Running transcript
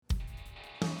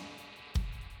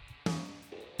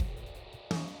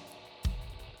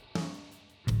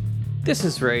This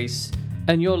is Reese,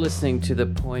 and you're listening to the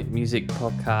Point Music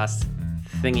Podcast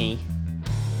thingy.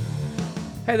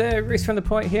 Hey there, Reese from The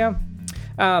Point here.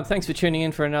 Thanks for tuning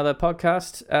in for another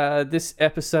podcast. This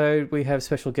episode, we have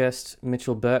special guest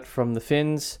Mitchell Burt from The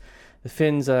Finns. The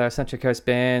Finns are a Sunshine Coast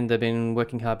band. They've been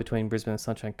working hard between Brisbane and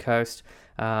Sunshine Coast.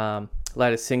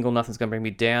 Latest single, Nothing's Gonna Bring Me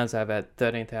Down, so I've had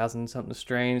 13,000 something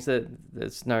streams.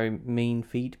 That's no mean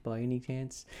feat by any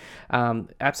chance.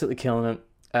 Absolutely killing it.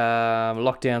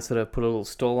 Lockdown sort of put a little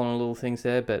stall on a little things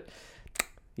there, but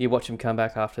you watch him come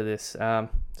back after this. So,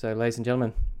 ladies and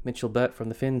gentlemen, Mitchell Burt from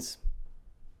The Finns.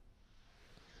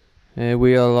 Here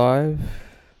we are live.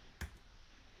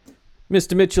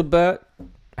 Mr. Mitchell Burt,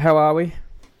 how are we?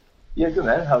 Yeah, good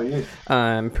man. How are you?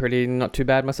 I'm pretty not too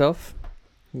bad myself.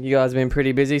 You guys have been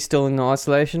pretty busy, still in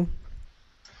isolation?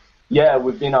 Yeah,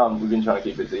 we've been trying to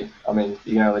keep busy. I mean,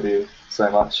 you can only do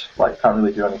so much. Like, can't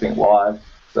really do anything live,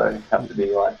 so have to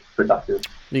be like productive.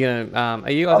 You're gonna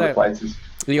are you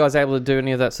guys able to do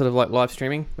any of that sort of like live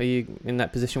streaming? Are you in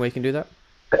that position where you can do that?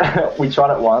 We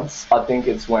tried it once. I think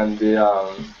it's when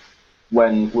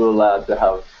when we're allowed to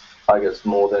have, I guess,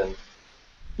 more than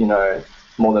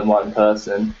one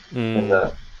person in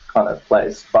the kind of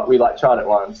place. But we tried it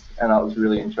once, and that was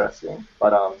really interesting.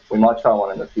 But we might try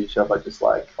one in the future, but just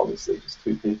obviously just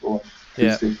two people.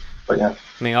 Yeah. But yeah.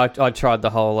 I mean, I tried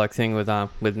the whole thing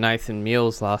with Nathan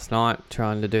Mules last night,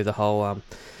 trying to do the whole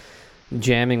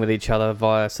jamming with each other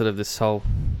via sort of this whole,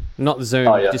 not Zoom,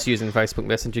 just using Facebook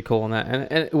Messenger call and that, and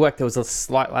it worked. There was a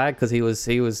slight lag because he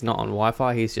was not on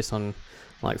Wi-Fi. He's just on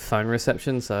phone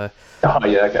reception. So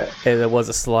okay. Yeah, there was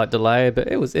a slight delay, but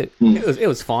it was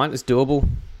fine. It's doable.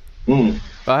 But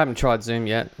I haven't tried Zoom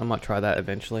yet. I might try that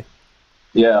eventually.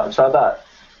 Yeah, I tried that,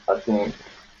 I think,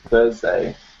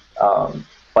 Thursday.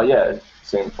 But yeah, it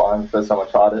seemed fine. First time I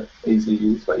tried it, easy to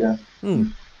use, but yeah.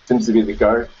 Seems to be the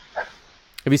go.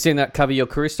 Have you seen that Cover Your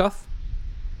Crew stuff?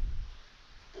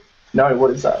 No,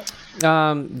 what is that?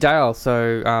 Dale,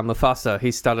 so Mufasa,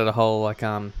 he started a whole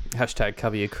hashtag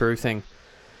Cover Your Crew thing.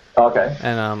 Okay.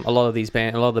 And a lot of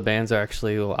the bands are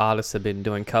actually, or artists have been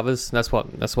doing covers. That's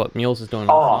what Mules is doing.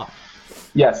 Oh,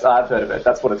 yes, I've heard of it.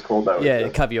 That's what it's called, though. Yeah,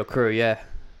 Cover Your Crew. Yeah.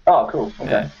 Oh, cool.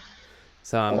 Okay. Yeah.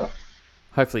 So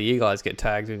hopefully you guys get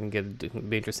tagged and it'd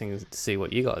be interesting to see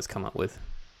what you guys come up with.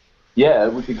 Yeah,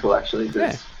 it would be cool actually.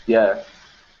 Yeah.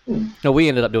 No, we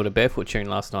ended up doing a barefoot tune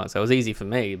last night, so it was easy for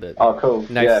me. But cool.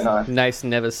 Nice. Nace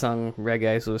never sung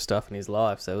reggae sort of stuff in his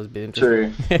life, so it was a bit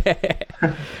interesting.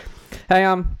 True.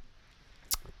 Hey,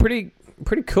 pretty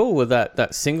cool with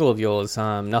that single of yours,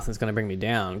 Nothing's Gonna Bring Me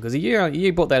Down, because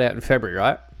you brought that out in February,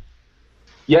 right?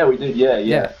 Yeah, we did.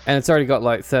 Yeah. And it's already got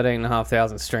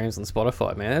 13,500 streams on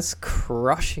Spotify, man. That's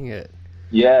crushing it.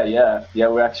 Yeah.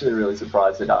 We're actually really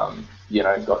surprised it got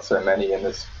so many in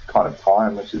this kind of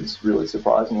time, which is really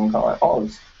surprising. We're kind of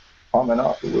it's climbing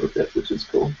up a little bit, which is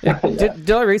cool. Yeah. Did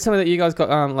I read something that you guys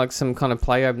got some kind of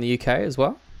play over in the UK as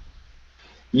well?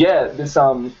 Yeah, this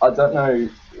I don't know.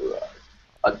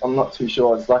 I'm not too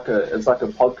sure. It's like a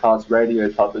podcast radio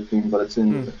type of thing, but it's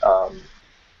in.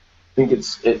 I think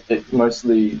it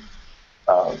mostly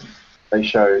they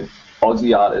show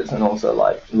Aussie artists and also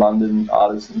London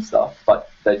artists and stuff, but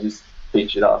they just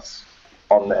featured us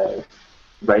on their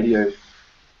radio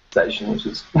station, which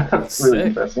is really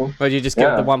interesting. Well, did you just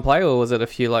get the one play, or was it a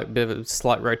few bit of a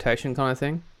slight rotation kind of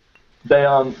thing?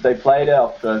 They played our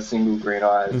first single, Green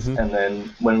Eyes, and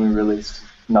then when we released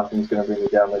Nothing's Gonna Bring Me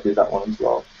Down, they did that one as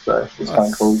well. So it's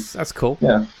kind of cool. That's cool.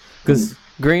 Yeah, because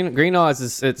Green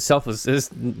Eyes itself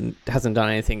hasn't done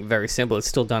anything very simple. It's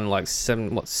still done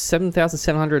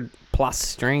 7,700 plus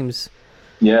streams.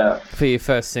 Yeah. For your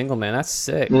first single, man, that's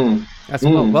sick. That's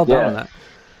well done on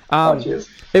that. Cheers.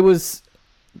 It was,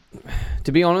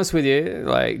 to be honest with you,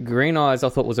 Green Eyes I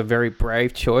thought was a very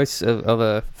brave choice of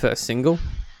a first single.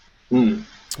 Kind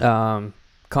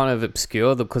of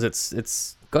obscure because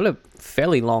it's got a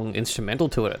fairly long instrumental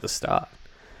to it at the start.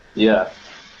 Yeah.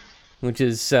 Which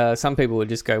is, some people would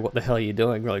just go, what the hell are you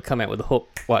doing? Really come out with a hook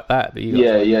like that. But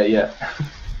yeah.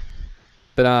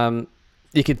 But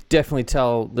you could definitely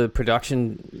tell the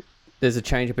production, there's a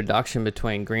change of production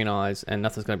between Green Eyes and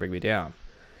Nothing's Gonna Bring Me Down.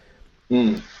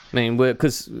 I mean,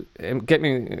 because, correct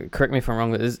me if I'm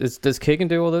wrong, does Keegan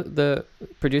do all the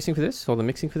producing for this, or the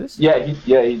mixing for this? Yeah,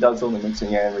 he does all the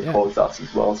mixing and records us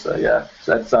as well, so yeah.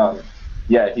 So that's,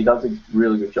 he does a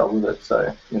really good job with it,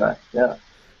 so, yeah.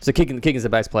 So Keegan's a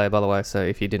bass player, by the way, so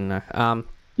if you didn't know.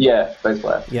 Yeah, bass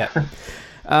player.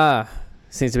 Yeah.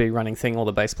 Seems to be a running thing, all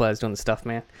the bass players doing the stuff,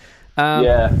 man.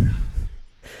 Yeah.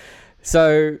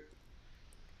 So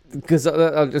because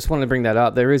I just wanted to bring that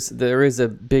up. There is a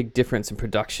big difference in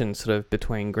production sort of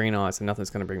between Green Eyes and Nothing's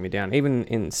Gonna Bring Me Down. Even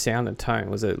in sound and tone,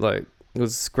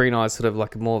 was Green Eyes sort of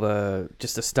like more of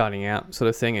just a starting out sort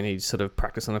of thing, and he sort of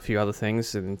practiced on a few other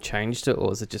things and changed it, or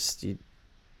was it just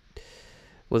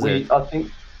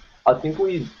I think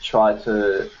we tried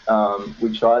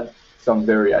some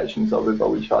variations of it, but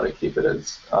we try to keep it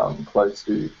as close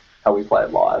to how we play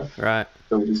it live. Right.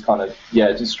 So we just kind of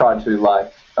just try to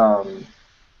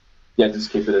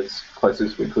just keep it as close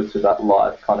as we could to that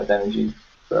live kind of energy.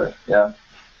 So yeah.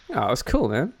 Oh, it's cool,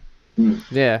 man. Mm.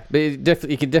 Yeah, but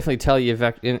you can definitely tell you've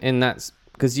in that,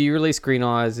 because you released Green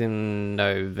Eyes in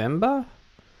November.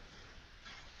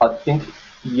 I think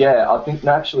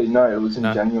actually no, it was in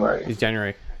January. It was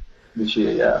January this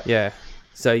year. Yeah. Yeah.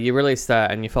 So you released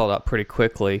that and you followed up pretty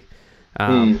quickly.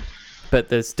 But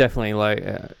there's definitely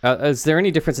is there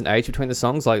any difference in age between the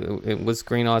songs? Like, was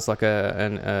Green Eyes like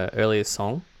an earlier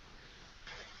song?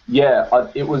 Yeah,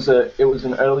 it was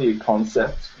an earlier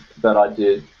concept that I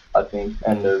did. I think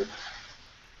end of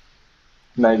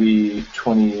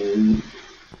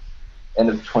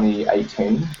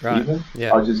 2018, right. Even.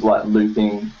 Yeah. I was just like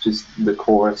looping just the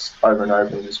chorus over and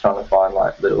over and just trying to find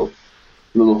like little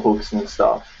hooks and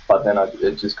stuff. But then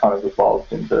it just kind of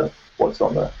evolved into what's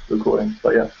on the recording.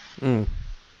 But yeah. Mm.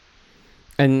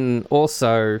 And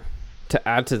also, to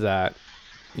add to that,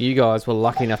 you guys were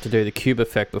lucky enough to do the Cube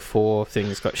effect before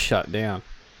things got shut down.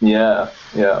 Yeah.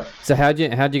 So how'd you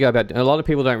go about? A lot of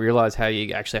people don't realize how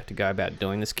you actually have to go about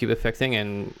doing this Cube effect thing,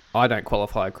 and I don't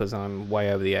qualify because I'm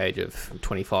way over the age of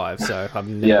 25, so I've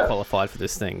never qualified for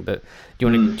this thing. But do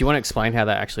you want to explain how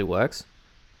that actually works?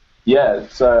 Yeah,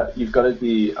 so you've got to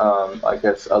be, I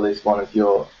guess, at least one of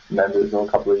your members or a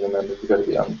couple of your members, you've got to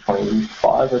be on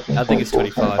 25, I think. I think it's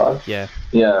 25, yeah.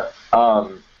 Yeah,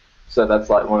 so that's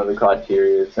like one of the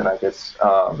criteria, and I guess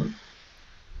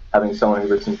having someone who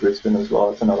lives in Brisbane as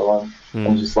well is another one.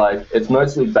 And just like, it's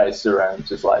mostly based around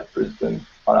just like Brisbane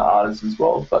on our artists as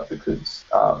well, but because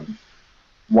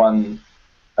one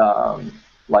of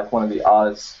the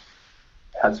artists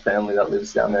has family that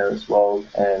lives down there as well,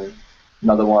 and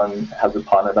another one has a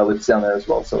partner that lives down there as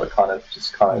well, so it kind of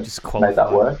made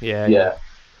that work. Yeah.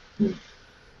 Mm.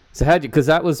 So because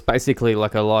that was basically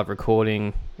like a live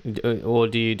recording, or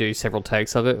do you do several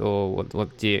takes of it, or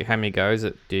what how many goes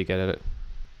do you get at it?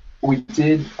 We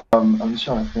did. I'm just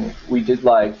trying to think. We did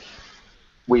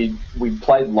we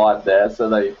played live there, so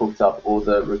they hooked up all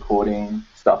the recording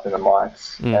stuff in the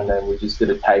mics, and then we just did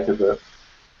a take of it,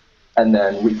 and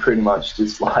then we pretty much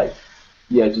just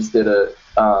did a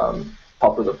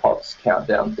Pop of the Pops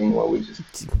countdown thing where we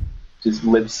just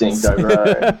lip synced over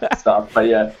our own stuff. But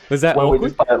yeah, was that when awkward? We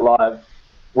just played it live.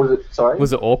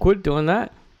 Was it awkward doing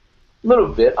that? A little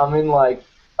bit. I mean,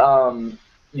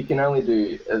 you can only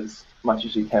do as much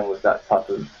as you can with that type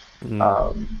of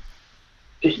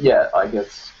I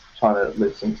guess trying to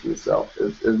lip sync to yourself.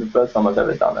 It was the first time I've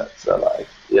ever done it, so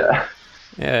yeah.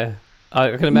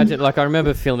 I can imagine. I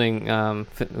remember filming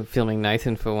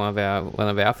Nathan for one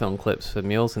of our film clips for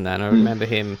Mules and that. And I remember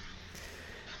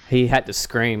he had to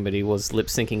scream, but he was lip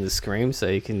syncing the scream, so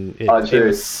you can. It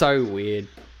was so weird.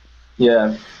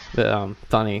 Yeah. But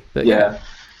funny. But yeah.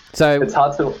 So it's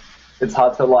hard to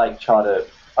try to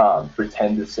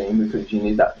pretend to sing, because you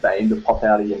need that vein to pop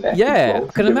out of your neck. Yeah, as well,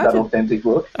 I can imagine that authentic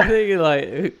look. I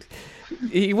think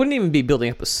you wouldn't even be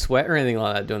building up a sweat or anything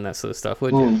like that doing that sort of stuff,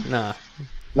 would you? Nah.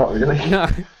 Not really. No.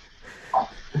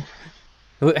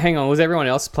 Hang on, was everyone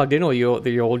else plugged in, or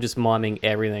you're all just miming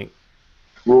everything?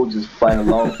 We're all just playing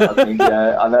along, I think,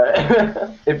 yeah. I know.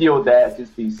 If you're there,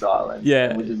 just be silent. Yeah.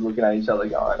 And we're just looking at each other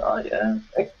going, oh,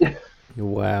 yeah.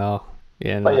 Wow.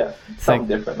 Yeah, no. But yeah, something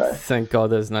different, though. Thank God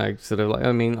there's no sort of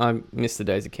I miss the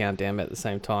days of Countdown, but at the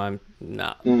same time,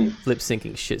 lip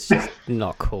syncing shit's just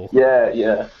not cool.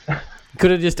 Yeah.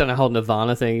 Could have just done a whole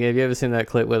Nirvana thing. Have you ever seen that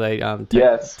clip where they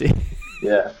Yes.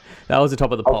 Yeah. That was the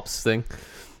Top of the Pops thing.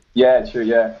 Yeah, true,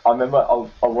 yeah. I remember I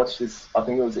watched this, I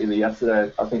think it was either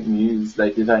yesterday, I think Muse,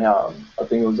 they did I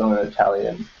think it was on an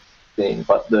Italian thing,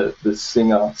 but the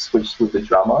singer switched with the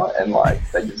drummer, and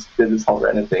they just did this whole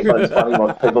random thing. But it's funny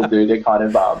what people do to kind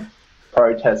of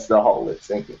protest the whole lip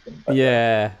syncing thing. But,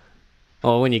 yeah.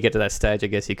 Well, when you get to that stage, I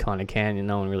guess you kind of can, and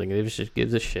no one really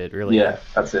gives a shit, really. Yeah,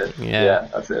 that's it. Yeah,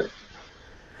 that's it.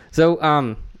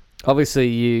 So, obviously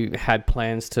you had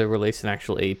plans to release an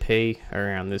actual EP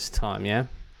around this time, yeah?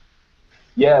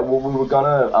 Yeah, well, we were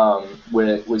gonna,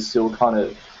 we're still kind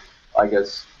of, I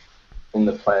guess, in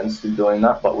the plans to doing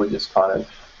that, but we're just kind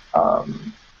of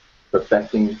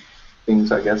perfecting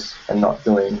things, I guess, and not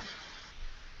doing,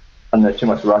 too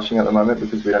much rushing at the moment,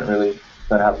 because we don't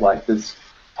have this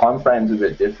time frame's a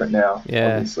bit different now,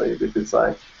 obviously, because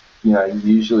like, you know,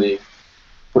 you usually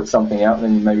put something out and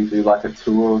then you maybe do like a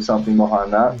tour or something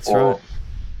behind that. That's right.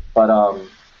 But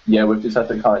yeah, we've just had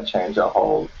to kind of change our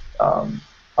whole kind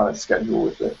of schedule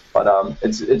with it. But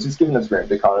it's just given us room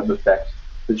to kind of affect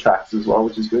the tracks as well,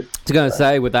 which is good. I was going to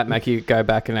say, would that make you go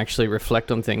back and actually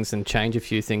reflect on things and change a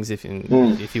few things if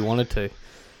you wanted to?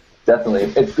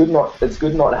 Definitely, it's good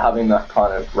not having that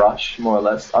kind of rush, more or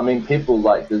less. I mean, people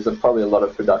like there's probably a lot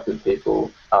of productive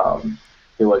people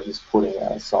who are just putting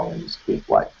out a song and just keep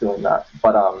like doing that.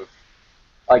 But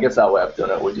I guess our way of doing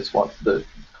it, we just want the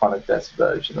kind of best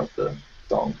version of the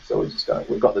song, so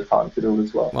we've got the time to do it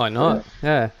as well. Why not?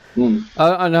 Yeah.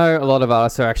 I know a lot of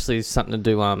artists are actually something to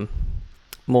do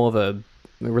more of a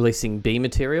releasing B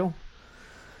material.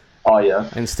 Oh yeah.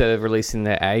 Instead of releasing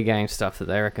their A game stuff that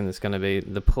they reckon is going to be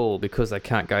the pull, because they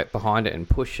can't go behind it and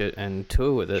push it and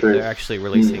tour with it. True. They're actually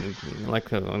releasing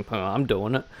like I'm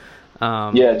doing it.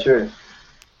 Yeah, true.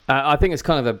 I think it's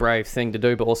kind of a brave thing to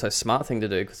do, but also a smart thing to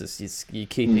do, because you're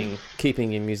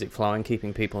keeping your music flowing,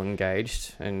 keeping people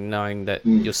engaged, and knowing that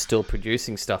you're still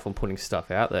producing stuff and putting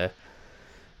stuff out there.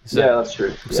 So, yeah, that's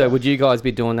true. So would you guys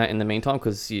be doing that in the meantime?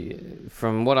 Because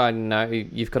from what I know,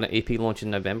 you've got an EP launch in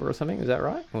November or something. Is that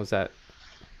right? Or was that?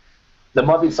 There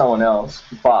might be someone else,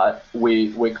 but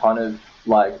we're kind of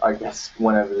like, I guess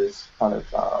whenever this kind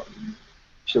of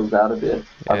chills out a bit,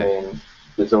 I mean,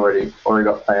 there's already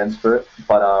got plans for it.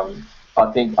 But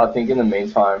I think in the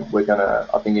meantime,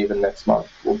 I think even next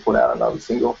month we'll put out another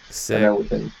single. Sick. And then we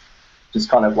can just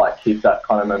kind of like keep that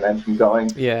kind of momentum going.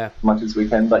 Yeah. As much as we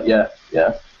can. But yeah.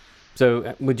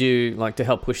 So would you like to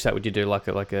help push that? Would you do like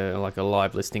a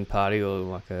live listening party or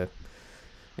like a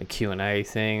Q&A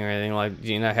thing or anything? Like, do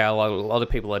you know how a lot of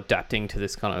people are adapting to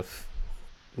this kind of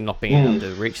not being able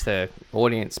to reach their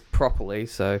audience properly?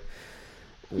 So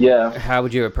yeah, how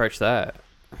would you approach that?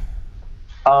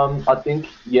 I think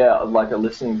like a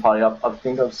listening party. I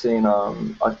think I've seen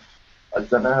I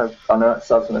don't know I know it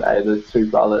starts with an A. The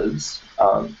two brothers,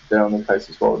 they're on the coast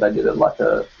as well. They did it like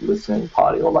a listening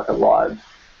party or like a live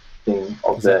thing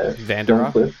of their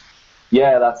Vandera clip.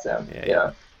 Yeah, that's them.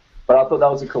 Yeah. But I thought that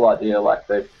was a cool idea. Like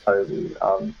they've totally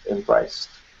embraced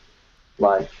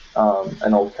like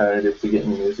an alternative to getting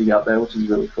music out there, which is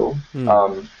really cool.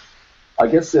 I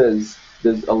guess there's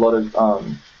a lot of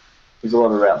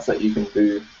routes that you can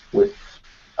do with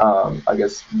I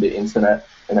guess the internet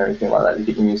and everything like that to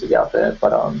get your music out there.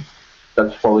 But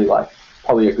that's probably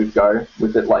a good go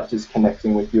with it, like just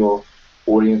connecting with your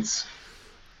audience.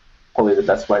 Probably the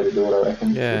best way to do it, I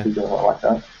reckon. Yeah. If you're doing it like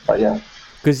that. But yeah.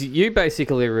 Because you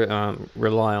basically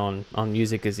rely on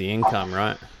music as the income,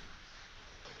 right?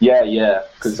 Yeah.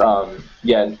 Because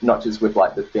not just with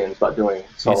like the fins, but doing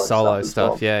solo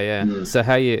stuff. Well. Yeah. So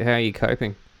how are you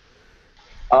coping?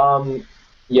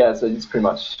 Yeah. So just pretty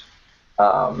much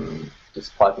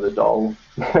just apply for the dole,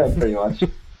 pretty much,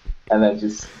 and then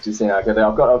just go there.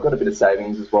 I've got a bit of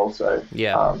savings as well, so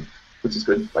which is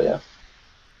good. But yeah.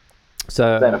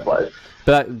 So then apply.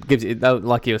 But that gives you,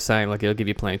 like you were saying, like it'll give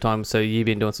you plenty of time. So you've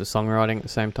been doing some songwriting at the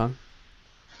same time?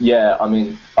 Yeah, I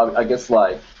mean, I guess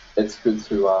like it's good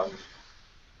to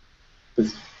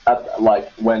because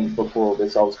before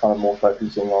this, I was kind of more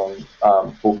focusing on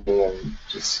booking and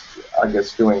just I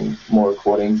guess doing more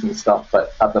recordings and stuff.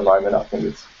 But at the moment, I think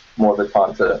it's more of the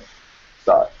time to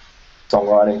start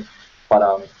songwriting. But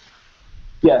I've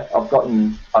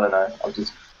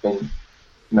just been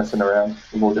messing around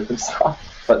with all different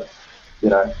stuff, but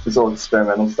it's all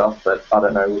experimental stuff. But I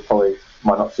don't know, we probably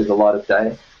might not see the light of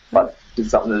day, but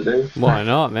it's something to do. Why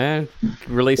not, man?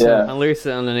 Release it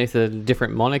underneath a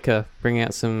different moniker, bring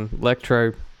out some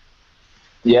electro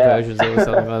versions or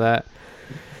something like that.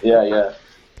 Yeah.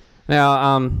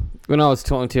 Now, when I was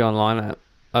talking to you online,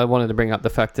 I wanted to bring up the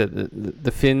fact that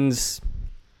the Finns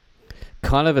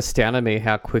kind of astounded me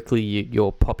how quickly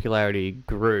your popularity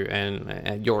grew,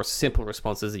 and your simple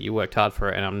response is that you worked hard for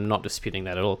it, and I'm not disputing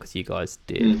that at all because you guys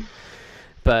did.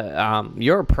 But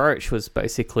your approach was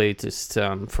basically just,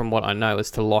 from what I know,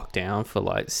 was to lock down for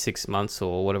like 6 months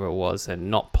or whatever it was and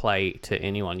not play to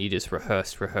anyone. You just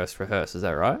rehearsed. Is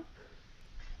that right?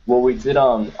 Well, we did.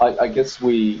 I guess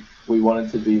we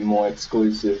wanted to be more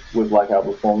exclusive with like our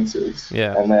performances.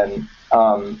 Yeah. And then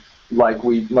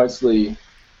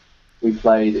we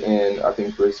played in, I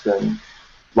think, Brisbane,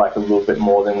 like a little bit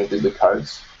more than we did the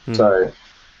coast. So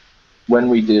when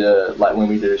we did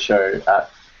a show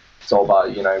at Soul Bar,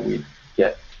 we'd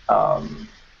get,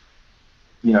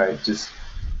 just,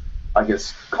 I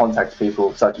guess, contact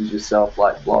people such as yourself,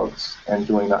 like blogs, and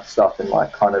doing that stuff and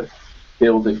like kind of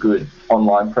build a good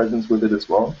online presence with it as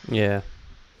well. Yeah.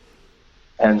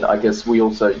 and I guess we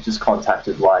also just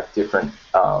contacted like different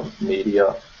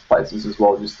media places as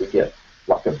well, just to get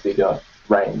like a bigger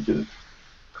range of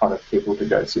kind of people to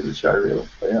go see the show, really.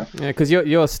 But yeah. Yeah, because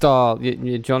your style,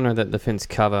 your genre that the Finns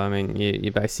cover, I mean,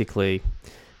 you basically,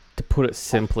 to put it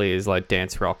simply, is like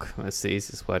dance rock. That's the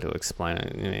easiest way to explain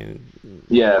it. I mean,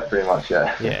 yeah, pretty much,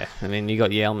 yeah. Yeah, I mean, you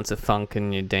got your elements of funk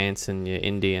and your dance and your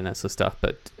indie and that sort of stuff,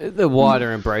 but the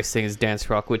wider embrace thing is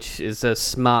dance rock, which is a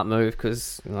smart move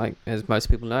because, like, as most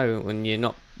people know, when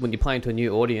you're playing to a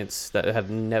new audience that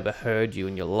have never heard you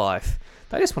in your life,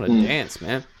 they just want to dance,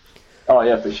 man. Oh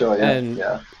yeah, for sure. Yeah, and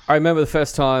yeah. I remember the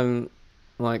first time,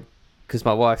 like, because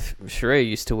my wife Cherie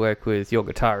used to work with your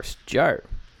guitarist Joe.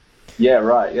 Yeah,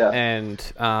 right. Yeah. And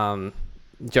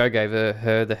Joe gave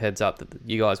her the heads up that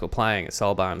you guys were playing at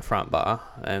Soul Bar in the front bar,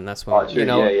 and that's when we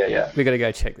got to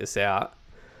go check this out.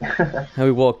 And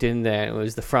we walked in there,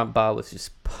 and the front bar was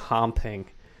just pumping.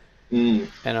 And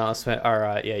I was like, all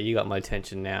right, yeah, you got my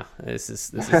attention now. This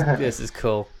is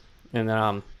cool.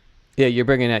 And yeah, you're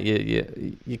bringing out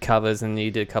your covers, and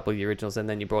you did a couple of your originals, and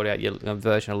then you brought out your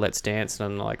version of Let's Dance.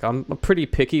 And I'm like, I'm pretty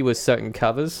picky with certain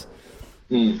covers.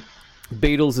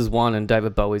 Beatles is one, and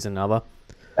David Bowie's another.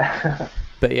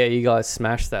 But yeah, you guys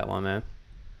smashed that one, man.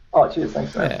 Oh, cheers,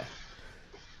 thanks, man. Yeah.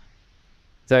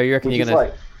 So you reckon you're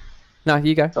gonna? No,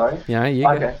 you go. Sorry. Yeah, you go.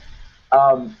 Okay.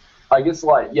 I guess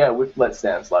with Let's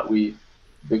Dance,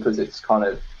 because it's kind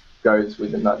of goes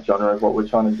within that genre of what we're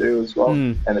trying to do as well,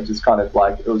 and it just kind of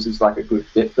it was just like a good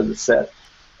fit for the set.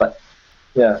 But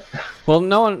yeah. Well,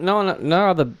 no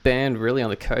other band really on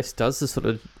the coast does the sort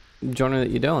of genre that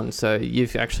you're doing, so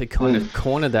you've actually kind of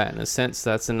cornered that in a sense.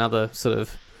 That's another sort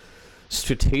of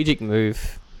strategic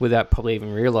move without probably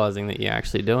even realizing that you're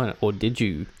actually doing it, or did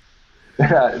you?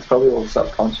 It's probably all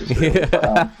subconscious. Really.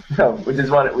 We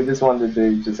just wanted to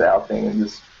do just our thing and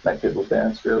just make people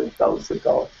dance. Really, that was the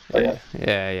goal. But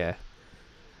yeah.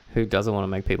 Who doesn't want to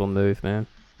make people move, man?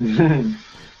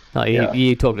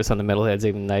 You talk to some of the metalheads,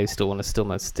 even they still want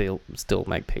to still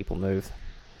make people move.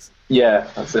 Yeah,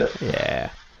 that's it.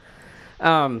 Yeah.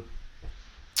 All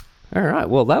right.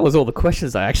 Well, that was all the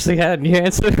questions I actually had, and you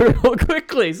answered real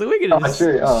quickly, so we can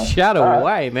just chat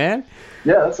away, man.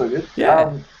 Yeah, that's all good.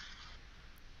 Yeah.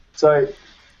 So,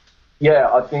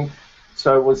 yeah, I think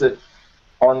so. Was it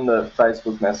on the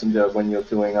Facebook Messenger when you're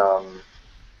doing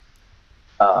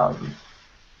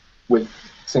with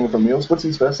Singer from Mules? What's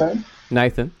his first name?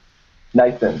 Nathan.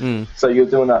 So you're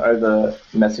doing that over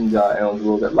Messenger, and it was a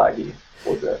little bit laggy.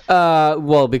 Was it?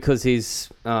 Well, because he's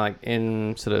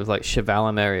in sort of like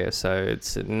Chevalin area, so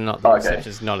it's not the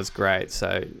reception's not as great.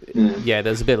 So yeah,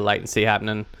 there's a bit of latency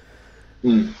happening.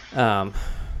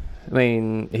 I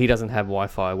mean, he doesn't have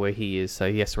Wi-Fi where he is,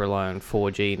 so he has to rely on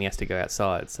 4G, and he has to go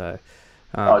outside. So,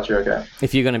 true. Okay.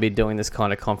 If you're going to be doing this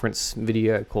kind of conference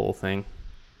video call thing,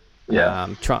 you got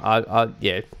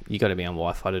to be on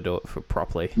Wi-Fi to do it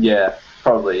properly. Yeah,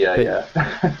 probably. Yeah.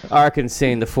 I reckon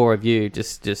seeing the four of you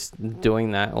just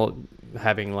doing that, or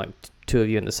having like two of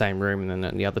you in the same room and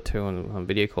then the other two on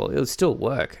video call, it would still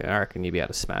work. I reckon you'd be able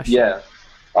to smash it. Yeah.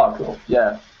 Oh, cool.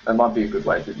 Yeah. It might be a good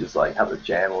way to just like have a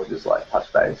jam or just like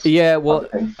touch base. Yeah, well,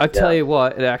 I tell you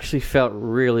what, it actually felt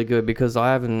really good because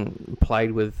I haven't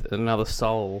played with another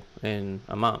soul in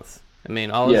a month. I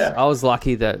mean, I was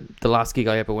lucky that the last gig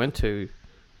I ever went to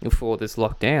before this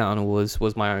lockdown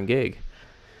was my own gig.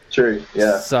 True,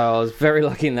 yeah. So I was very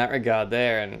lucky in that regard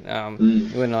there,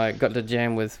 and when I got to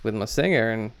jam with my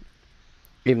singer, and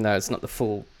even though it's not the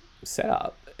full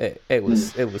setup, it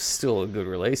was still a good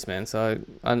release, man. So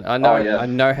I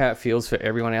know how it feels for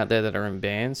everyone out there that are in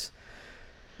bands.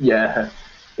 Yeah.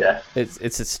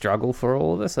 It's a struggle for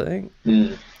all of us, I think.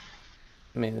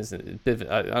 I mean, there's a bit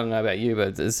of, I don't know about you,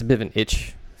 but it's a bit of an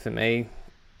itch for me.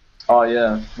 Oh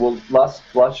yeah. Well, last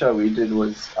show we did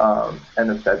was end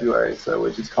of February, so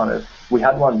we're just we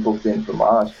had one booked in for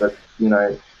March, but you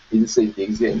just see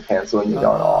gigs getting cancelled and you're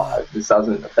going, this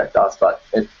doesn't affect us, but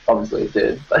it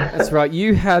did. That's right.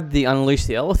 You had the Unleash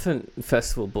the Elephant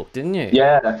Festival booked, didn't you?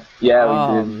 Yeah, we did.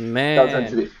 Oh man. That was meant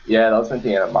to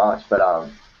be end of March, but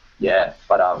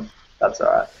that's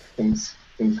alright. Things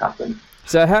happen.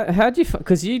 So how'd you?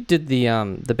 Because you did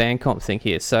the band comp thing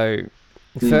here. So,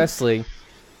 firstly,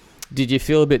 did you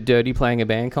feel a bit dirty playing a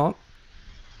band comp?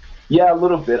 Yeah, a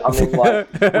little bit. I mean,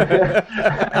 like,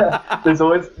 there's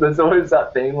always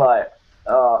that thing like,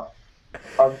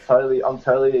 I'm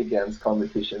totally against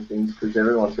competition things because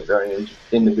everyone's got their own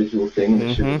individual thing.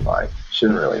 It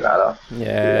shouldn't really matter.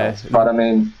 Yeah. But I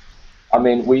mean, I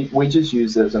mean, we just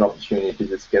use it as an opportunity to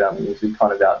just get our music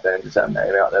kind of out there and just our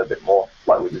name out there a bit more.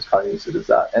 Like, we just kind of use it as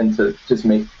that, and to just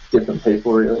meet different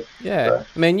people, really. Yeah, so,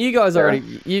 I mean, you guys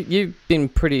already you've been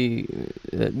pretty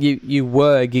you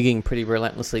were gigging pretty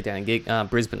relentlessly down in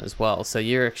Brisbane as well, so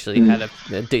you actually had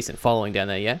a decent following down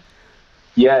there, yeah.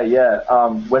 Yeah.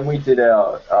 When we did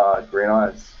our Green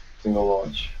Eyes single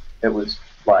launch, it was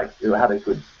like, it had a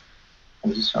good.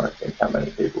 I'm just trying to think how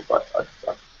many people, but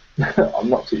I'm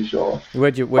not too sure.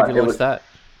 Where'd you launch that?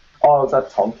 Oh, it was at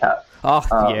Tomcat. Oh,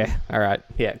 yeah. All right.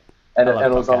 Yeah. And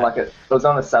it was on it was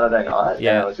on a Saturday night.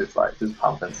 Yeah. And it was just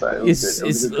pumping. So it was good. It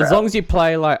was a good as long as you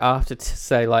play like after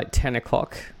say like 10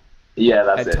 o'clock. Yeah,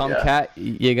 that's at Tomcat,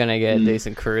 you're gonna get a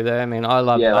decent crew there. I mean, I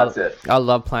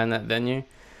love playing that venue.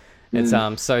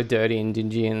 It's so dirty and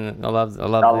dingy, and I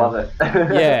love it.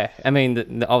 Yeah, I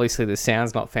mean, obviously the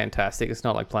sound's not fantastic. It's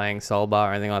not like playing Soul Bar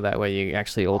or anything like that where you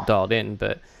actually all dialed in.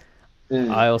 But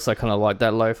I also kind of like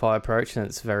that lo-fi approach, and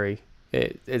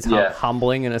it's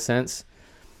humbling in a sense.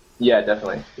 Yeah,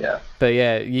 definitely. Yeah. But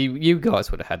yeah, you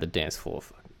guys would have had the dance floor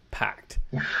packed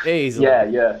easily.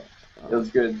 Yeah. It was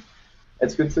good.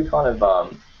 It's good to kind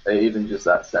of even just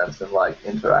that sense and like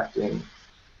interacting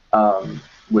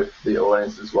with the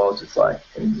audience as well, just like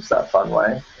in just that fun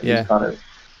way. And just kind of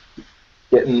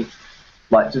getting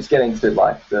to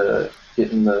like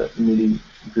getting the nitty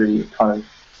gritty kind of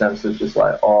sense of just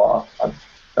like, I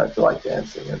don't feel like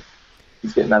dancing, and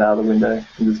just getting that out of the window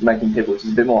and just making people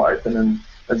just a bit more open, and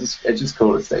it's just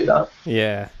cool to see that.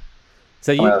 Yeah.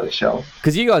 So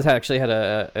because you guys actually had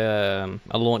a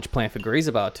launch plan for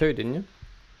Greaser Bar too, didn't you?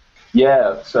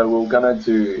 Yeah. So we were gonna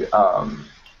do.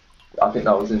 I think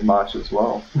that was in March as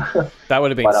well. That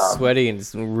would have been sweaty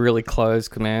and really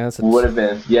closed commands. Would have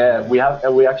been, yeah. We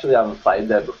actually haven't played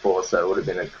there before, so it would have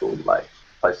been a cool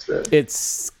place to.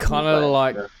 It's kind of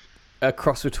like a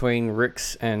cross between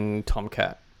Rick's and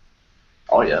Tomcat.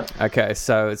 Oh yeah. Okay,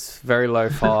 so it's very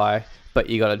lo-fi, but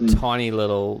you got a tiny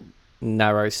little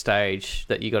narrow stage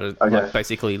that you got to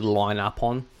basically line up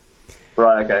on.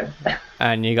 Right. Okay.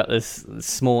 And you got this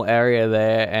small area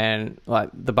there, and like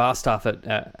the bar staff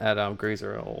at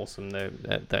Greaser are awesome.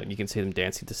 That you can see them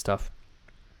dancing to stuff.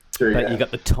 True, but you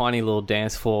got the tiny little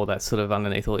dance floor that's sort of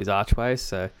underneath all these archways.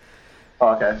 So.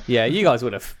 Oh, okay. Yeah, you guys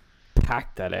would have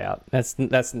packed that out. That's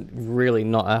really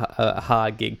not a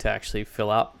hard gig to actually fill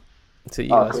up. So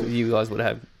you guys would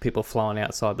have people flowing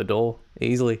outside the door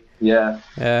easily. Yeah.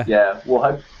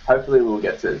 Well, hopefully we'll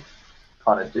get to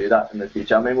kind of do that in the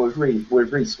future. I mean, we've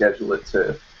rescheduled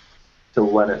it to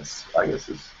when it's kind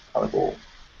of all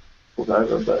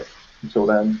over, but until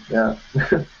then, yeah.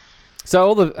 So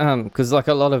all the because like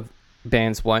a lot of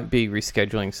bands won't be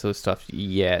rescheduling sort of stuff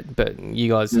yet, but you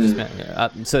guys just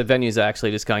so venues are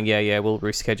actually just going, we'll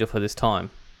reschedule for this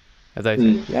time. Have they?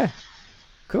 Yeah.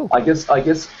 Cool. I guess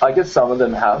some of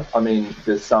them have. I mean,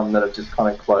 there's some that have just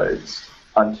kind of closed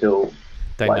until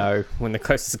they know when the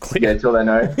coast is clear. Yeah, until they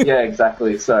know. Yeah,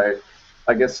 exactly. So,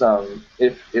 I guess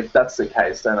if that's the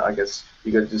case, then I guess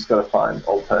you just got to find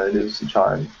alternatives to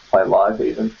try and play live.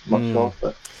 Even I'm not sure,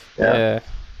 but yeah.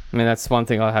 I mean, that's one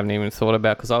thing I haven't even thought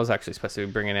about, because I was actually supposed to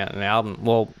be bringing out an album.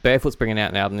 Well, Barefoot's bringing out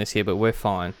an album this year, but we're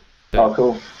fine. Oh,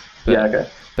 cool. Okay.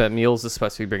 But Mules is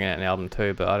supposed to be bringing out an album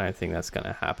too, but I don't think that's going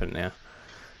to happen now.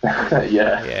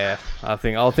 Yeah. I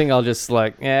think I'll just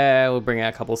we'll bring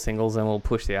out a couple of singles and we'll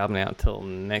push the album out until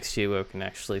next year, where we can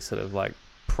actually sort of like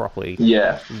properly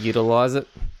utilize it.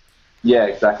 Yeah,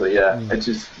 exactly. Yeah, it's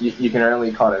just you can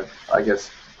only kind of, I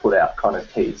guess, put out kind of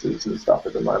teasers and stuff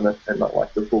at the moment, and not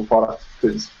like the full product,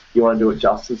 because you want to do it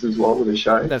justice as well with the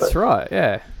show. That's right.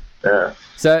 Yeah. Yeah.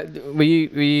 So were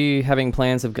you having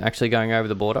plans of actually going over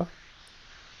the border?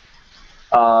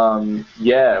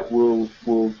 Yeah, we'll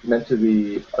meant to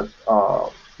be.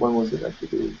 When was it meant to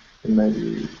be? In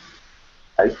maybe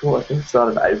April, I think.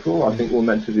 Start of April. I think we're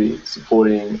meant to be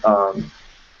supporting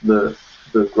the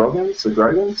Grogans. The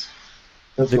Grogans.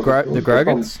 The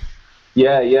Grogans.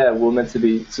 Yeah. We're meant to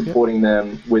be supporting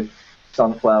them with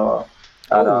Sunflower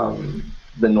at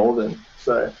the Northern.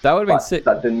 So that would have been sick.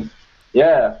 That didn't.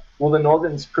 Yeah. Well, the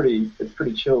Northern's pretty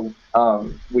chill.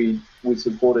 We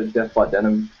supported Death by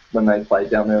Denim when they played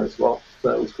down there as well, so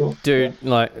it was cool. Dude,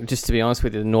 just to be honest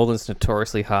with you, the Northern's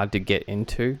notoriously hard to get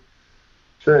into.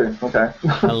 True. Okay.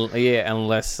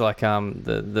 Unless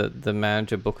the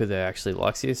manager booker there actually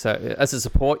likes you. So as a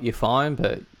support, you're fine,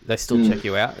 but they still check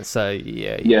you out. So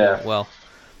yeah. Well,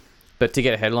 but to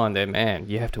get a headline there, man,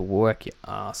 you have to work your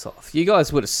ass off. You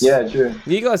guys would have. Yeah, true.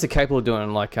 You guys are capable of doing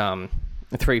 3:45,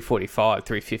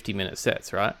 3:50-minute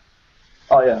sets, right?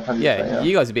 Oh yeah. 100%, yeah.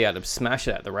 You guys would be able to smash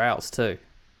it at the rails too.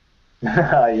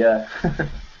 Yeah.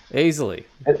 Easily.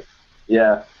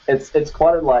 Yeah, it's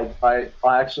quite a like. I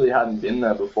actually hadn't been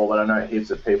there before, but I know heaps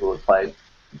of people have played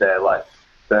there, like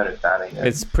Bernard Fanning. And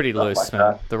It's pretty stuff loose, like man.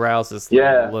 that. The rails is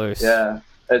Yeah, loose. yeah.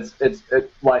 It's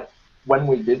like when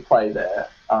we did play there,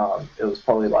 it was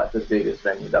probably like the biggest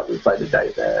venue that we played a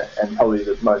day there, and probably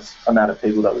the most amount of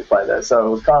people that we played there. So it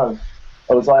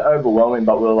was like overwhelming,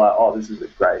 but we were like, oh, this is a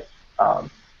great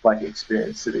like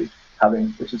experience to be having,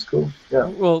 which is cool. Yeah.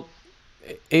 Well,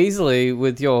 easily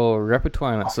with your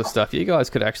repertoire and that sort of stuff, you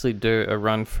guys could actually do a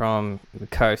run from the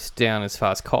coast down as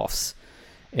far as Coffs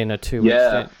in a 2 week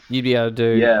stint. You'd be able to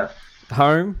do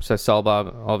home, so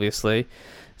Solbar, obviously,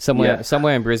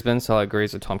 somewhere in Brisbane, so I agree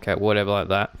with Tomcat, whatever like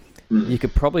that. You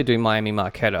could probably do Miami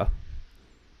Marquetta.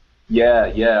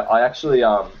 Yeah. I actually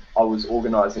I was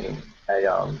organising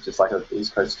a just like an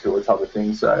East Coast tour type of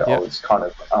thing, so I was kind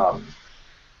of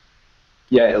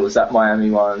it was that Miami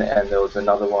one, and there was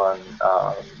another one,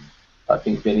 I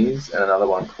think Vinny's, and another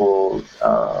one called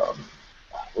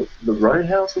the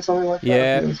Roadhouse or something like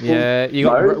that. Yeah. You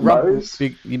got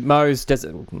Moe's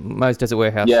Desert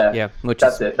Warehouse. Yeah.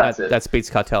 That's it. That's Beats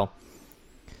Cartel.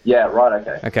 Yeah. Right.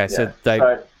 Okay. Okay. So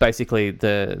basically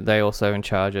they also in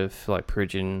charge of like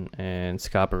Perugian and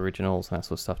Scarborough Originals and that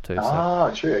sort of stuff too.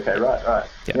 So. True. Okay. Right.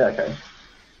 Yeah. Okay.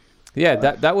 Yeah,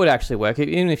 that would actually work.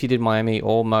 Even if you did Miami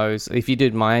or Moe's, if you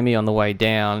did Miami on the way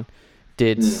down,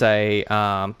 say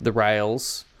the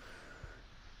Rails.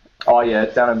 Oh yeah,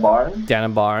 down in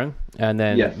Byron, and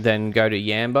then go to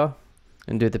Yamba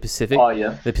and do the Pacific. Oh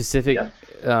yeah, the Pacific.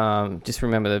 Yeah. Just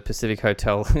remember the Pacific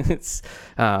Hotel. It's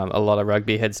a lot of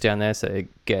rugby heads down there, so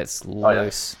it gets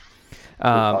loose.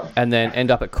 And then end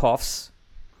up at Coffs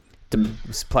to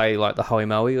play like the Hoey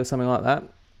Moe or something like that.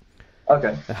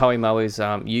 Okay. The Hoey Moe's,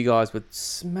 you guys would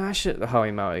smash it. The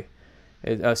Hoey Moe,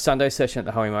 a Sunday session at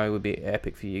the Hoey Moe would be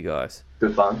epic for you guys.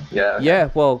 Good fun. Yeah. Okay. Yeah.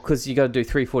 Well, because you got to do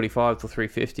 345 or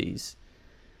 350s.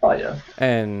 Oh yeah.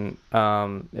 And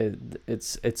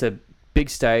it's a big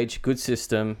stage, good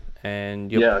system,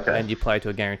 and you play to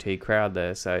a guaranteed crowd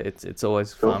there, so it's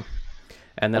always fun.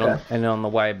 And then on the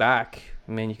way back,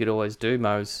 I mean, you could always do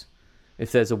Moe's.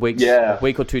 If there's a week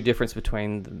or two difference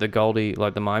between the Goldie,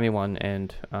 like the Miami one,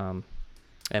 and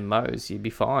Moe's, you'd be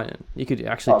fine. You could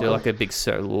actually do like a big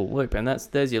little loop, and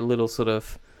there's your little sort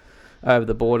of over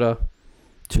the border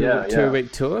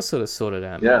 2-week tour sort of sorted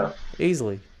out. Yeah, man.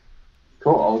 Easily.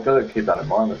 Cool. I'll go to keep that in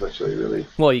mind. That's actually really.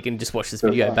 Well, you can just watch this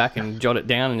video back and jot it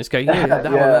down and just go,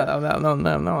 that one.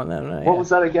 No. What was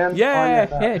that again?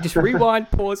 Yeah. Just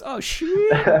rewind, pause. Oh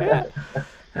shit. Yeah.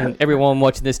 And everyone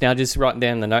watching this now, just writing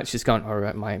down the notes, just going, all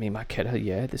right, Miami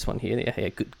Marquetta, this one here, yeah,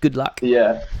 good luck.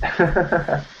 Yeah.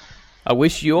 I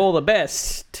wish you all the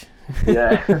best.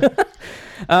 Yeah.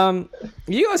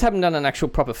 You guys haven't done an actual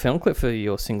proper film clip for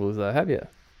your singles, though, have you?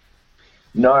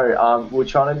 No. We're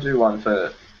trying to do one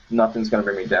for Nothing's Gonna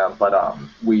Bring Me Down, but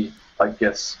I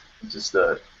guess just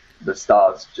the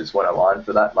stars just weren't aligned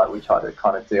for that. Like we tried to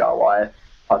kind of DIY it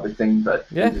type of thing,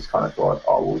 but we just kind of thought,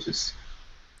 we'll just.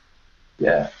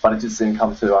 Yeah, but it just didn't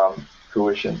come to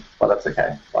fruition. But that's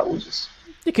okay. Like we'll just.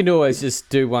 You can always just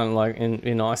do one like in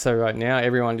ISO right now.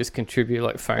 Everyone just contribute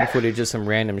like phone footage of some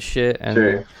random shit, and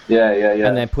true. Yeah.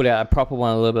 And then put out a proper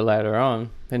one a little bit later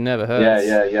on. It never hurts.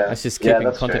 Yeah. It's just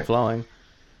keeping content flowing,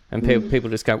 and people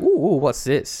just go, "Ooh, what's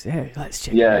this? Yeah, let's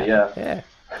check it out." Yeah.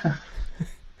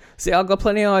 See, I've got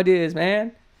plenty of ideas,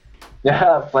 man.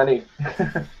 Yeah, plenty.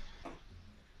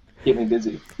 Keep me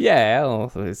busy. Yeah,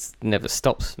 well, it never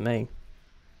stops me.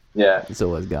 Yeah. It's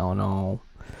always going on.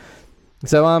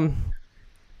 So,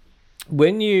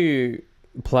 when you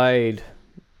played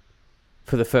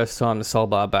for the first time the Soul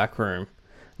Bar Back Room,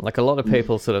 like a lot of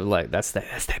people sort of like, that's their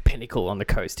pinnacle on the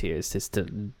coast here, is just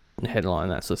to headline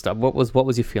that sort of stuff. What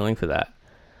was your feeling for that?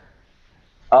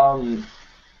 I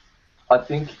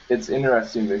think it's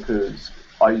interesting because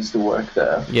I used to work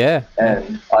there. Yeah.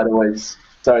 And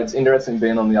so it's interesting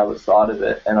being on the other side of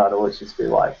it, and I'd always just be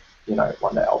like,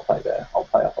 one day I'll play there. I'll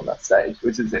play up on that stage,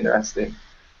 which is interesting.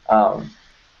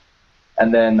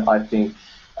 And then I think,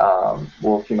 a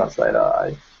few months later,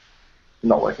 I'm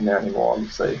not working there anymore,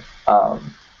 obviously.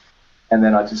 And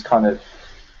then I just kind of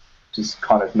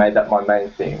made that my main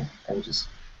thing and just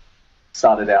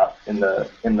started out in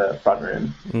the front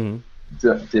room. Mm-hmm.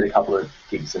 Did a couple of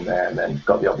gigs in there, and then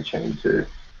got the opportunity to.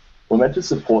 We're meant to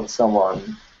support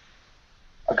someone.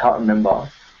 I can't remember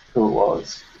who it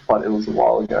was, but it was a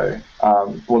while ago.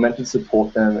 We were meant to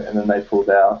support them, and then they pulled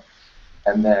out.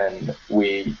 And then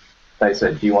they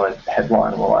said, "Do you want to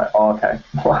headline?" And we're like, "Oh, okay."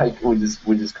 Like we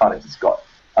just kind of got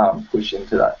pushed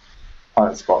into that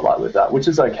kind of spotlight with that, which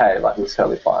is okay. Like it was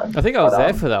totally fine. I think I was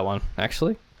there for that one,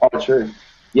 actually. Oh, true.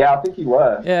 Yeah, I think you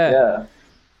were. Yeah.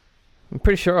 I'm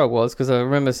pretty sure I was, because I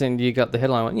remember seeing you got the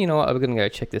headline. Went, you know what? I'm gonna go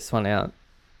check this one out.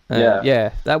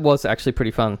 Yeah. That was actually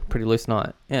pretty fun. Pretty loose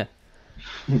night. Yeah.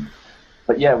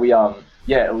 But yeah,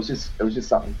 it was just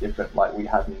something different. Like we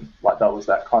hadn't, like that was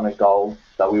that kind of goal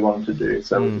that we wanted to do.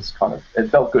 So it was kind of, it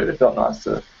felt good. It felt nice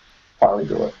to finally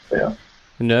do it. But yeah.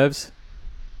 Nerves?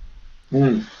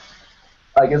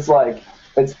 I guess like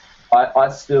I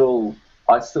still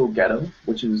get them,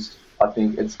 which is, I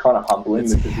think it's kind of humbling.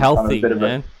 It's healthy, it's kind of a bit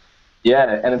man. of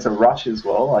yeah, and it's a rush as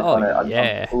well. Like I'm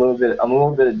a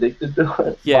little bit addicted to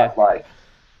it. Yeah. But like,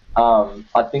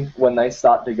 I think when they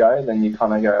start to go, then you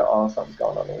kind of go, oh, something's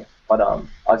going on here. But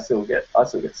I still get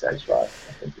stage fright.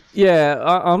 I think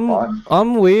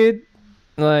I'm weird.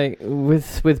 Like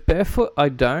with barefoot, I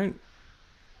don't.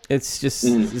 It's just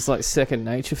it's like second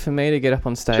nature for me to get up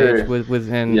on stage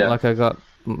like I got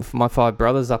my 5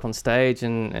 brothers up on stage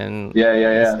and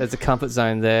there's a comfort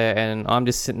zone there, and I'm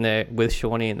just sitting there with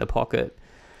Shawnee in the pocket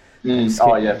and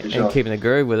keeping the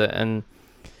groove with it, and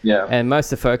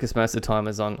most of the focus most of the time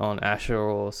is on Asher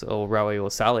or Rowie or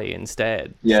Sully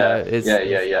instead.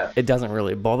 It doesn't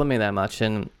really bother me that much,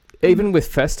 and even with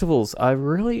festivals I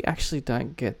really actually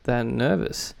don't get that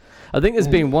nervous. I think there's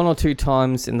been 1 or 2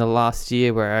 times in the last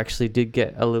year where I actually did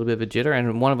get a little bit of a jitter,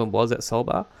 and one of them was at Soul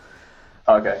Bar.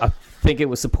 Okay. I think it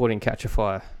was supporting Catch a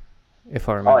Fire, if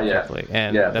I remember correctly.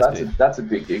 And that's a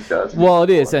big gig, though. Well, it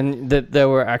is, and there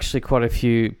were actually quite a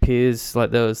few peers.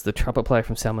 Like there was the trumpet player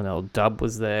from Salmonella, Dub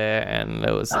was there, and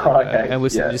there was, and we're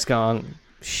just going,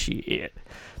 shit.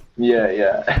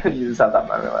 Yeah. You just have that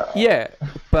moment. Like, yeah,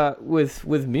 but with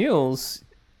Mules,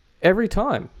 every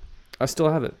time. I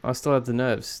still have it. I still have the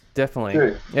nerves, definitely.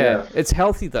 True. Yeah. It's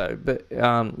healthy though, but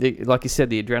like you said,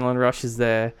 the adrenaline rush is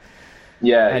there.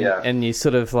 And you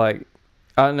sort of like,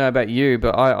 I don't know about you,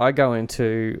 but I go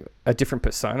into a different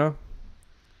persona.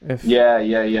 Yeah.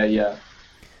 I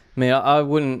mean, I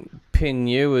wouldn't pin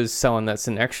you as someone that's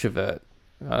an extrovert.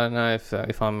 I don't know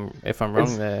if I'm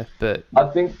wrong there, but I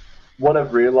think what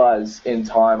I've realized in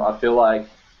time, I feel like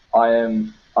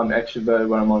I'm extrovert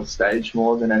when I'm on stage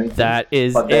more than anything. That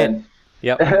is it.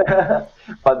 Yep.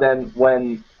 But then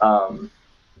when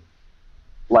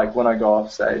when I go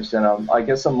off stage, then I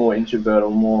guess I'm more introvert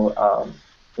or more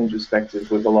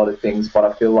introspective with a lot of things. But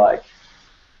I feel like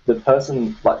the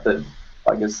person, the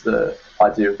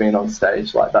idea of being on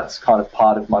stage, like that's kind of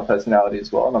part of my personality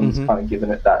as well, and I'm just kind of giving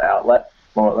it that outlet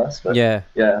more or less. But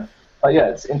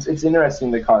it's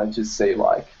interesting to kind of just see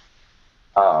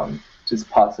just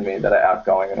parts of me that are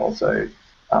outgoing and also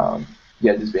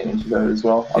just being introverted as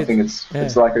well. I think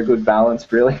it's like a good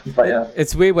balance, really. But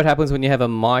it's weird what happens when you have a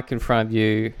mic in front of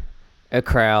you, a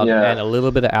crowd, and a little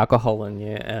bit of alcohol in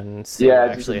you, and see what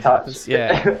actually happens.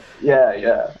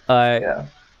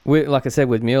 Like I said,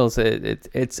 with Mules,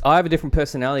 it's I have a different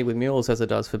personality with Mules as it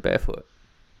does for Barefoot.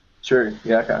 True.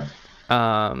 Yeah. Okay.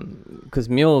 Because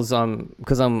Mules,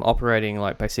 because I'm operating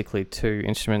like basically 2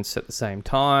 instruments at the same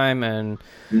time, and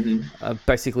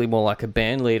basically more like a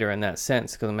band leader in that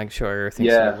sense, because I make sure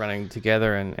everything's sort of running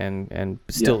together and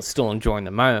still enjoying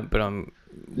the moment. But I'm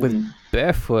with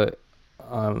Barefoot,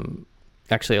 I'm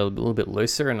actually a little bit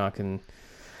looser, and I don't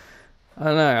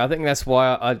know. I think that's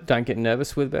why I don't get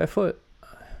nervous with Barefoot.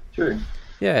 True.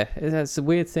 Yeah, it's a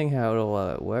weird thing how it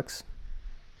all works.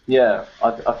 Yeah,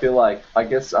 I feel like, I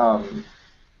guess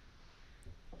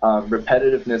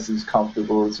repetitiveness is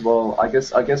comfortable as well. I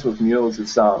guess with Mules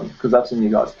it's because I've seen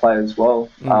you guys play as well.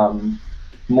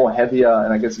 More heavier,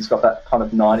 and I guess it's got that kind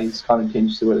of 90s kind of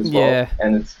tinge to it as well. Yeah.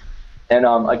 And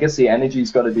I guess the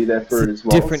energy's got to be there for it as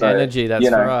well. Different energy, that's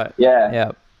right. Yeah.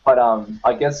 Yeah. But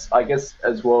I guess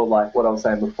as well, like what I was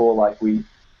saying before, like you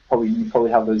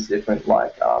probably have those different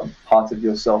parts of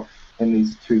yourself in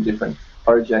these 2 different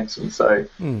projects, and so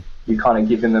you're kind of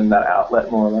giving them that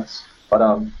outlet more or less. But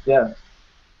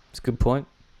it's a good point.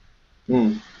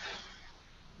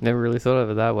 Never really thought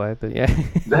of it that way, but yeah.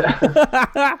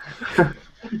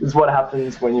 It's what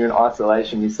happens when you're in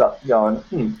isolation. You start going,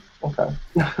 okay.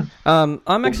 I'm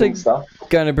actually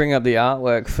going to bring up the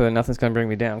artwork for Nothing's Going to Bring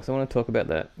Me Down, because I want to talk about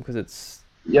that, because it's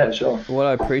sure. What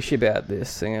I appreciate about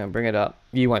this, I'm going to bring it up.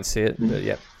 You won't see it, but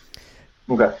yeah.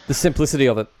 Okay. The simplicity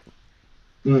of it.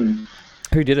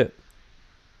 Who did it?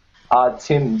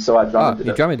 Tim. So I drummed it.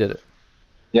 Your drummer did it.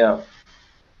 Yeah.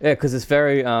 Yeah, because it's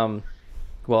very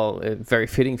very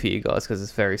fitting for you guys, because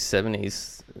it's very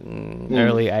 70s,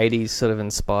 early 80s sort of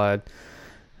inspired.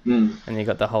 And you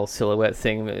got the whole silhouette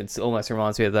thing. It almost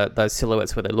reminds me of those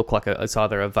silhouettes where they look like it's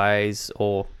either a vase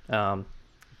or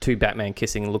 2 Batman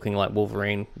kissing, looking like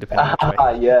Wolverine, depending on which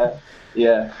way.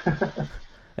 Yeah.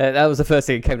 That was the first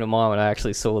thing that came to mind when I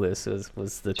actually saw this.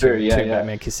 Was the two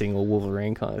Batman kissing or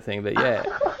Wolverine kind of thing. But yeah,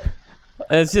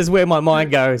 It's just where my mind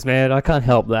goes, man. I can't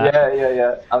help that.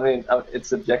 Yeah. I mean, it's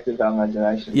subjective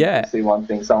imagination. Yeah. You see one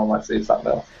thing, someone might see something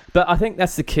else. But I think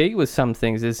that's the key with some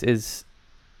things is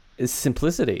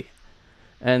simplicity.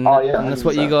 And, Oh, yeah, and that's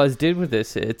what you 100%. guys did with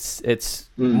this. It's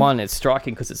one, it's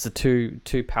striking because it's a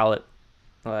two palette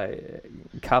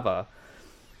cover.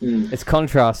 It's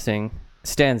contrasting,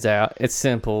 stands out, it's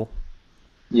simple.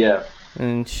 Yeah.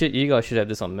 And shit, you guys should have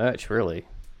this on merch, really.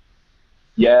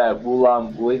 Yeah,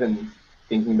 we'll even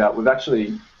thinking about, we've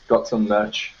actually got some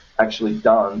merch actually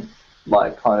done,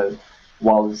 like kind of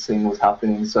while this thing was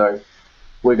happening. So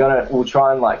we'll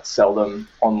try and like sell them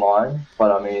online,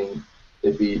 but I mean,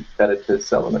 it'd be better to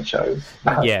sell them at shows.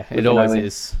 Yeah, it always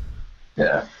is.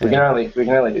 Yeah, we can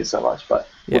only do so much, but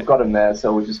we've got them there,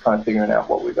 so we're just kind of figuring out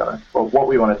what we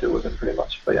want to do with them, pretty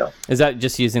much. But yeah, is that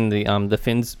just using the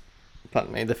fins?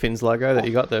 Pardon me, the fins logo that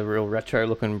you got, the real retro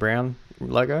looking brown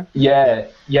logo. Yeah,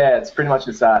 it's pretty much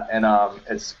just that, and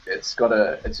it's just got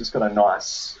a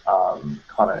nice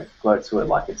kind of glow to it,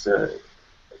 like it's a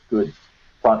good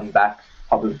front and back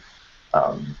type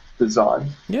of design.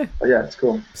 Yeah, but yeah, it's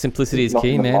cool. Simplicity is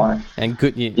key, man, and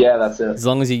good. Yeah, that's it. As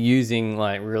long as you're using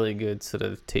like really good sort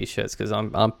of t-shirts, because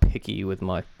I'm picky with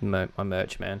my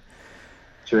merch, man.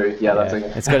 True. Yeah, that's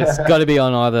okay. It's got to be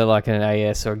on either like an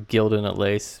AS or a Gildan at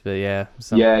least. But yeah.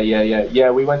 Yeah.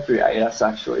 We went through AS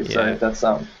actually, so that's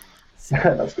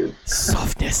that's good.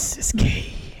 Softness is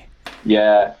key.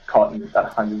 Yeah, cotton,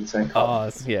 that 100% cotton. Oh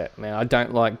yeah, man. I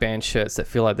don't like band shirts that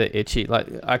feel like they're itchy. Like,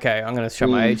 okay, I'm gonna show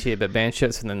my age here, but band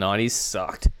shirts from the '90s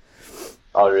sucked.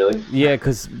 Oh really? Yeah,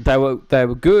 because they were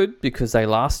good because they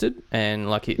lasted, and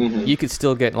like you could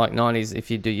still get like '90s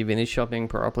if you do your vintage shopping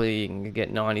properly. You can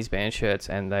get '90s band shirts,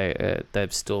 and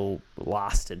they've still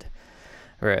lasted.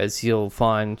 Whereas you'll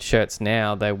find shirts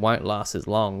now, they won't last as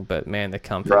long, but man, they're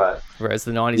comfy. Right. Whereas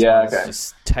the '90s ones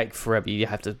just take forever. You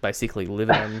have to basically live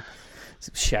in them,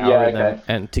 shower in them,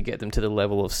 and to get them to the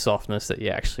level of softness that you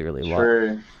actually really like.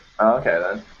 True. Oh, okay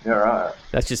then. You're right.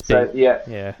 That's just so, big.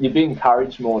 Yeah. You'd be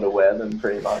encouraged more to wear them,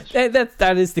 pretty much.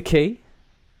 That is the key,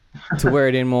 to wear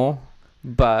it in more.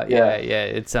 But yeah,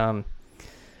 it's I'm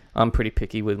pretty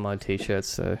picky with my t-shirts,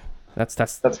 so that's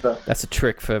a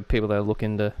trick for people that are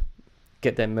looking to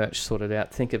get their merch sorted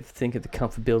out. Think of the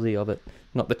comfortability of it,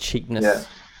 not the cheapness. Yeah.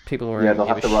 People are going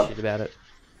to give a shit about it.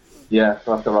 Yeah,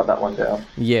 I'll have to write that one down.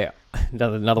 Yeah,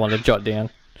 another one to jot down.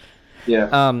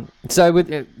 Yeah. So with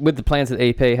the plans of the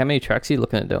EP, how many tracks are you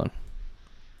looking at doing?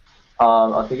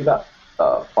 I think about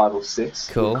 5 or 6.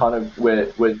 Cool.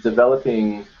 We're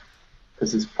developing,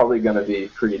 because it's probably going to be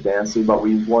pretty dancey, but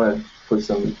we want to put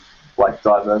some like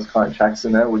diverse kind of tracks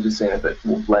in there. We're just seeing if it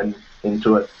will blend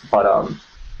into it. But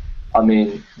I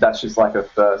mean, that's just like a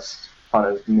first kind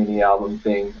of mini album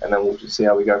thing, and then we'll just see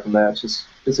how we go from there. It's just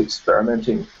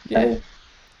experimenting. Yeah.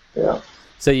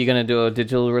 So you're going to do a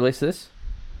digital release of this?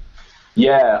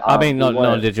 Yeah. I mean, not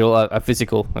a digital, a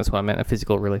physical. That's what I meant, a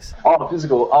physical release. Oh,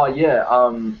 physical. Oh, yeah.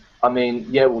 I mean,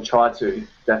 yeah, we'll try to,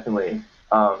 definitely.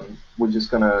 We're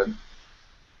just gonna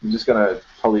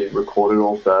probably record it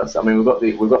all first. I mean, we've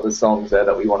got the songs there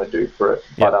that we want to do for it,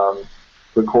 but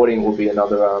recording will be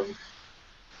another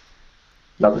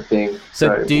thing.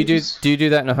 So do you do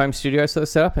that in a home studio sort of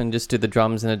setup and just do the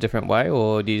drums in a different way,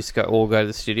 or do you just go to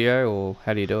the studio, or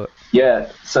how do you do it?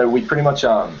 Yeah, so we pretty much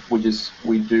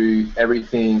we do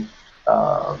everything.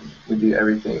 We do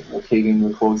everything. Well, Keegan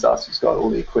records us. He's got all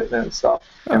the equipment and stuff,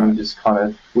 and we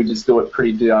just do it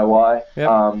pretty DIY.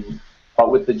 Yep.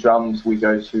 But with the drums, we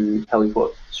go to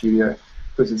Heliport Studio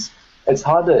because it's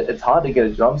hard to get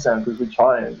a drum sound because we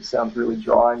try and it just sounds really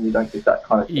dry and you don't get that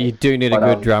kind of thing. You do need a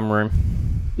good drum room.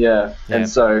 Yeah, and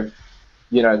so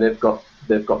they've got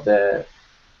their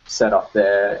setup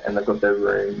there and they've got their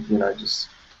room, just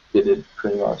fitted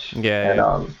pretty much. Yeah.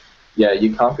 And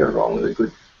you can't go wrong with a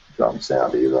good drum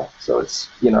sound either. So it's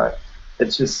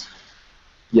it's just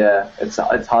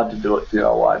it's hard to do it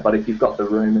DIY, but if you've got the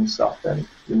room and stuff, then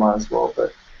you might as well.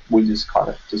 But we just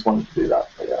wanted to do that.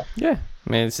 But yeah.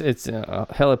 I mean, it's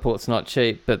Heliport's not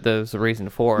cheap, but there's a reason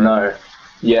for it. No.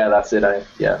 Yeah, that's it.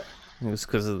 Yeah. It was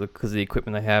because of the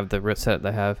equipment they have, the set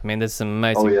they have. I mean, there's some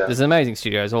amazing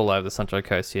studios all over the Sunshine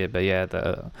Coast here. But yeah,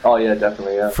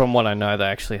 definitely. Yeah. From what I know, they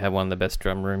actually have one of the best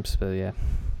drum rooms. But yeah.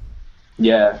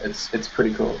 Yeah, it's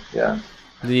pretty cool. Yeah.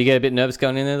 Do you get a bit nervous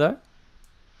going in there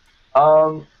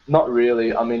though? Not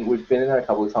really. I mean, we've been in there a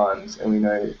couple of times, and we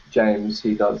know James.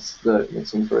 He does the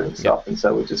mixing for it and stuff, and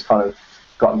so we've just kind of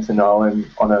gotten to know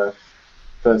him on a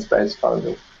first base kind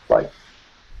of like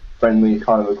friendly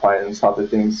kind of acquaintance type of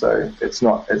thing. So it's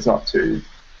not too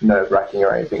nerve-wracking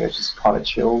or anything. It's just kind of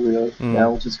chill really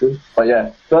now, which is good. But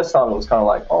yeah, first time it was kind of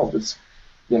like, oh, this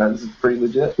this is pretty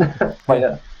legit. But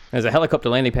yeah. There's a helicopter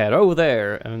landing pad over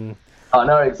there, and I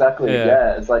know exactly.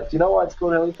 Yeah. It's like, do you know why it's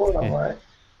called heliport? I'm like,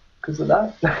 because of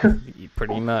that.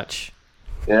 pretty much.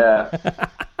 Yeah.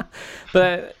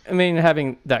 But I mean,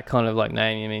 having that kind of like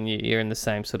name, I mean, you're in the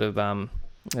same sort of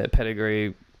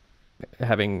pedigree,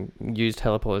 having used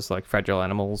heliports like Fragile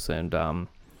Animals and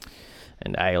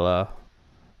Ayla,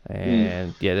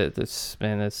 and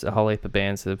there's a whole heap of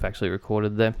bands that have actually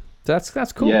recorded there. So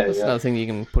that's cool. Yeah, that's another thing you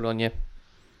can put on your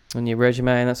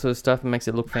resume and that sort of stuff, and makes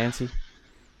it look fancy.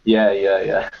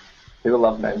 Yeah. People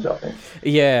love name dropping.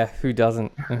 Yeah, who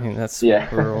doesn't? I mean,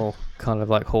 we're all kind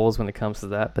of like whores when it comes to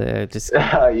that, but just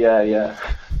yeah.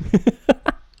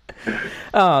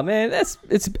 Oh man, it's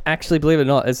actually, believe it or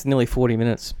not, it's nearly 40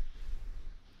 minutes.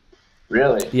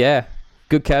 Really? Yeah,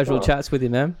 good casual chats with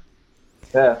you, man.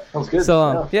 Yeah, sounds good.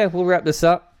 So we'll wrap this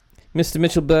up. Mr.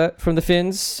 Mitchell Burt from the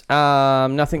Finns.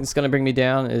 Nothing That's Going to Bring Me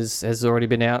Down has already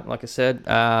been out, like I said.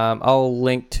 I'll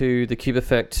link to the Cube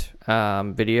Effect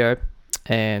video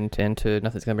and to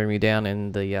Nothing's Going to Bring Me Down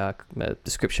in the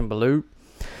description below.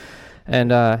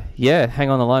 And hang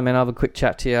on the line, man. I'll have a quick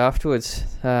chat to you afterwards.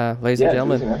 Ladies and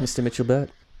gentlemen, Mr. Mitchell Burt.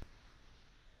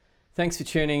 Thanks for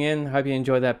tuning in. Hope you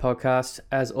enjoyed that podcast.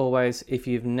 As always, if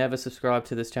you've never subscribed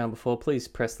to this channel before, please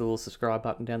press the little subscribe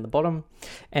button down the bottom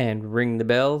and ring the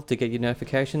bell to get your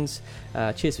notifications.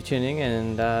 Cheers for tuning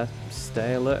in, and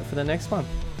stay alert for the next one.